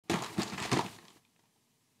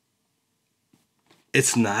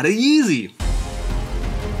it's not easy.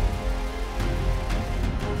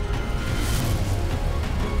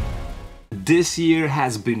 This year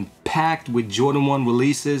has been packed with Jordan 1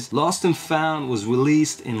 releases. Lost and Found was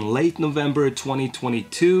released in late November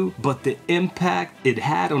 2022, but the impact it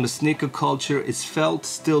had on the sneaker culture is felt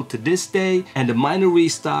still to this day, and the minor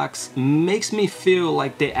restocks makes me feel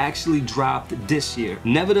like they actually dropped this year.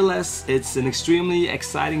 Nevertheless, it's an extremely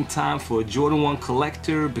exciting time for a Jordan 1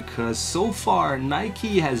 collector because so far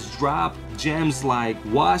Nike has dropped gems like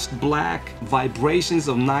Washed Black, Vibrations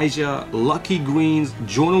of Nyjah, Lucky Greens,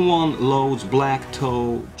 Jordan 1 Lows Black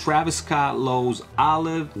Toe, Travis Scott Lows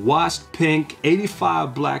Olive, Washed Pink,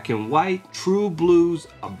 85 Black and White, True Blues,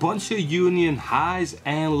 a bunch of Union highs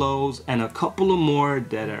and lows, and a couple of more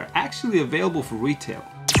that are actually available for retail.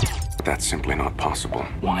 That's simply not possible.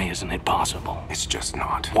 Why isn't it possible? It's just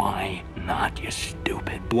not. Why not, you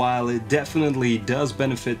stupid? While it definitely does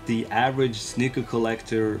benefit the average sneaker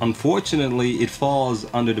collector, unfortunately it falls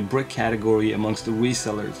under the brick category amongst the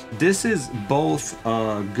resellers. This is both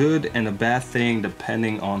a good and a bad thing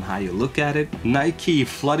depending on how you look at it. Nike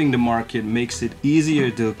flooding the market makes it easier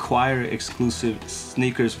to acquire exclusive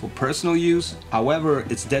sneakers for personal use. However,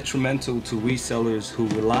 it's detrimental to resellers who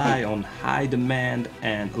rely on high demand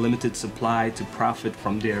and limited supply to profit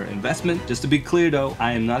from their investment. Just to be clear though,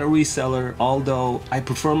 I am not a reseller, although I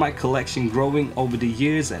prefer my collection growing over the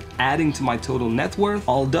years and adding to my total net worth.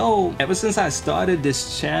 Although, ever since I started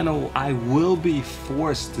this channel, I will be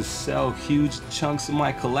forced to sell huge chunks of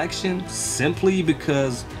my collection simply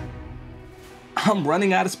because I'm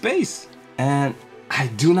running out of space. And I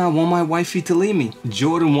do not want my wifey to leave me.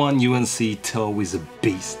 Jordan 1 UNC toe is a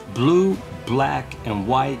beast. Blue, black, and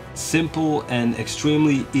white, simple and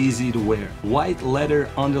extremely easy to wear. White leather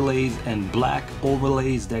underlays and black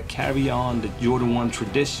overlays that carry on the Jordan 1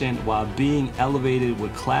 tradition while being elevated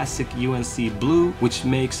with classic UNC blue, which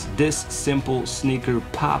makes this simple sneaker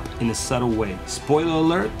pop in a subtle way. Spoiler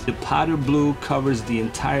alert, the powder blue covers the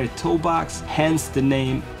entire toe box, hence the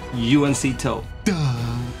name UNC toe. Duh.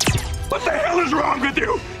 What the hell is wrong with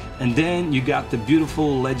you? And then you got the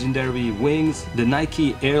beautiful legendary wings, the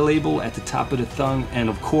Nike Air label at the top of the thumb, and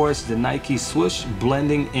of course the Nike swoosh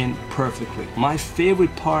blending in perfectly. My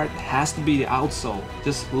favorite part has to be the outsole.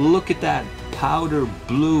 Just look at that powder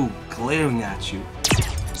blue glaring at you.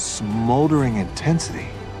 Smoldering intensity.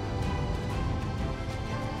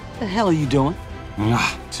 The hell are you doing?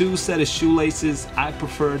 Two set of shoelaces. I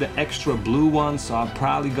prefer the extra blue one, so I'm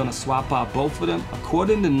probably gonna swap out both of them.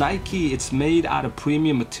 According to Nike, it's made out of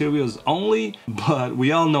premium materials only, but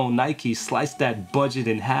we all know Nike sliced that budget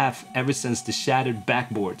in half ever since the shattered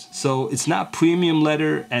backboards. So it's not premium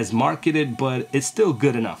leather as marketed, but it's still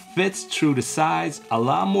good enough. Fits true to size, a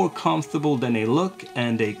lot more comfortable than they look,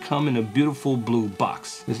 and they come in a beautiful blue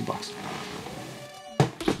box. Here's the box.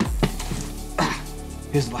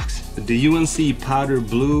 Here's the box. The UNC powder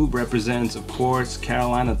blue represents, of course,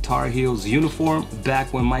 Carolina Tar Heels uniform.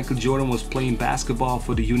 Back when Michael Jordan was playing basketball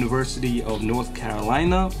for the University of North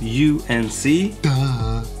Carolina, UNC.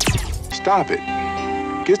 Duh. Stop it.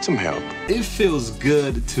 Get some help. It feels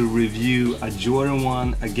good to review a Jordan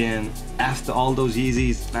 1 again after all those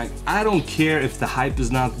Yeezys. Like, I don't care if the hype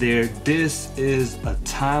is not there. This is a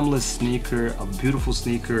timeless sneaker, a beautiful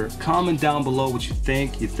sneaker. Comment down below what you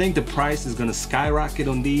think. You think the price is gonna skyrocket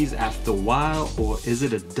on these after a while, or is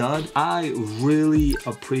it a dud? I really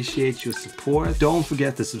appreciate your support. Don't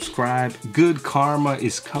forget to subscribe. Good karma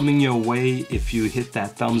is coming your way if you hit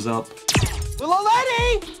that thumbs up. Little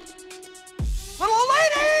lady! Little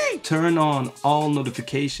lady! Turn on all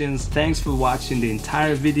notifications. Thanks for watching the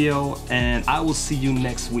entire video, and I will see you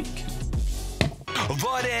next week.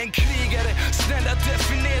 Var är en krigare? Snälla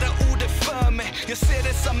definiera ordet för mig. Jag ser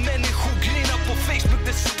dessa människor grina på Facebook,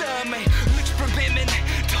 det stör mig. Lyxproblemen,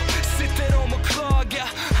 de sitter om och klagar.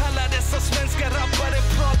 Alla dessa svenska rappare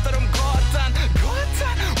pratar om gatan.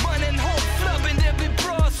 Gatan? Mannen, håll flabben, det blir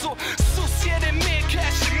bra så. Så ser det mer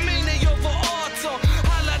cash i mig när jag var 18.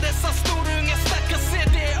 Alla dessa storunga stackars ser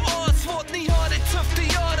det är svårt. Ni har det tufft i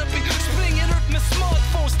Arabi. Springer ut med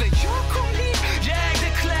smartphones. När jag kom hit, jag ägde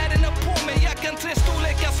kläderna på mig. Jag kan 3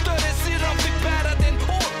 storlekar större, syrran fick bära den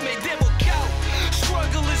åt mig. Det var kallt.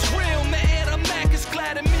 Struggle is real med era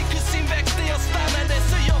märkeskläder. Min kusin växte, jag stannade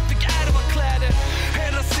så jag fick ärva kläder.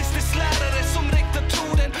 En rasistisk lärare som räckte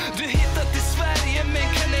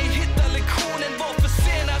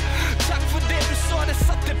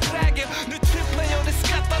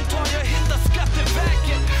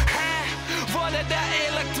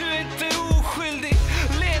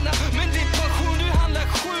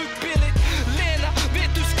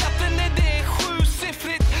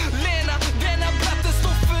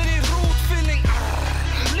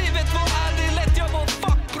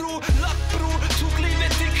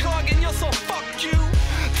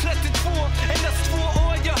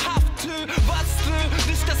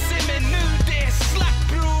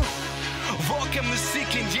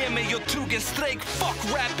ärlig och trogen strejk.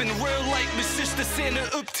 Fuck rappen, real life, min syster ser nu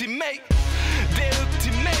upp till mig. Det är upp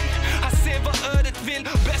till mig, han ser vad ödet vill.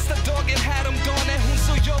 Bästa dagen häromdagen är hon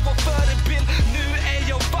så jag var förebild.